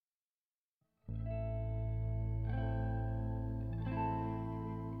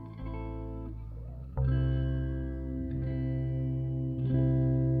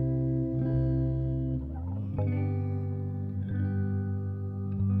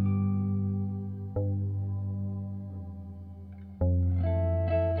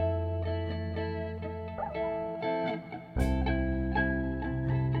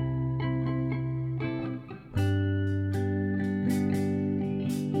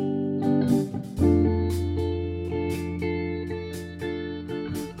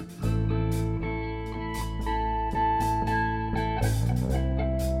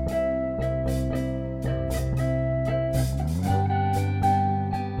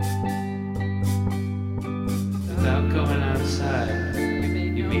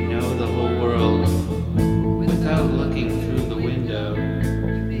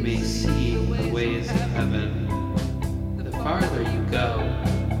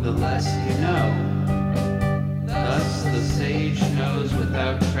the less you know. Thus the sage knows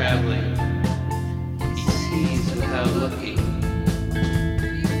without traveling. He sees without looking.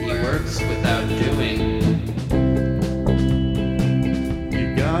 He works without doing.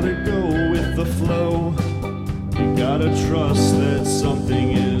 You gotta go with the flow. You gotta trust that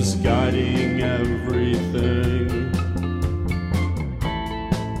something is guiding everything.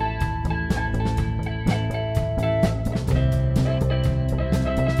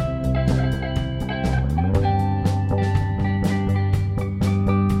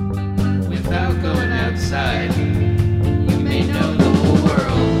 Without going outside, you may know the whole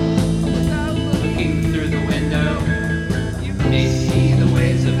world. Looking through the window, you may see the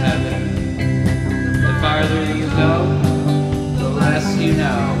ways of heaven. The farther you go, the less you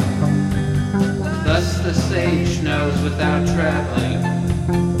know. Thus the sage knows without traveling.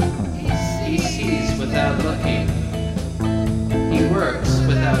 He sees without looking. He works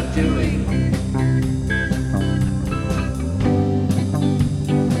without doing.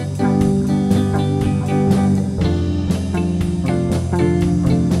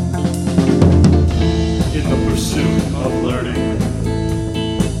 In the pursuit of learning,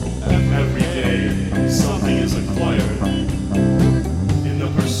 every day something is acquired. In the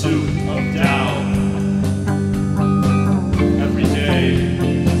pursuit of Tao, every day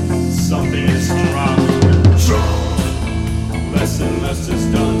something is dropped. Less and less is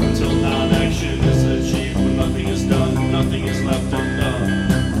done until non-action is achieved. When nothing is done, nothing is left undone.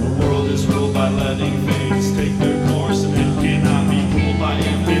 The world is ruled by letting things take their course, and it cannot be ruled by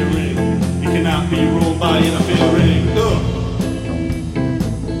interfering. It cannot be ruled by interfering.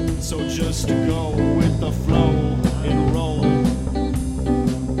 So just go with the flow and roll.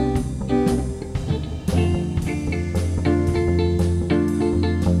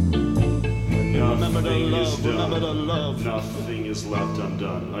 Remember the love, remember the love. Nothing is left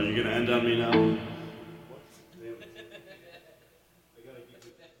undone. Are you gonna end on me now?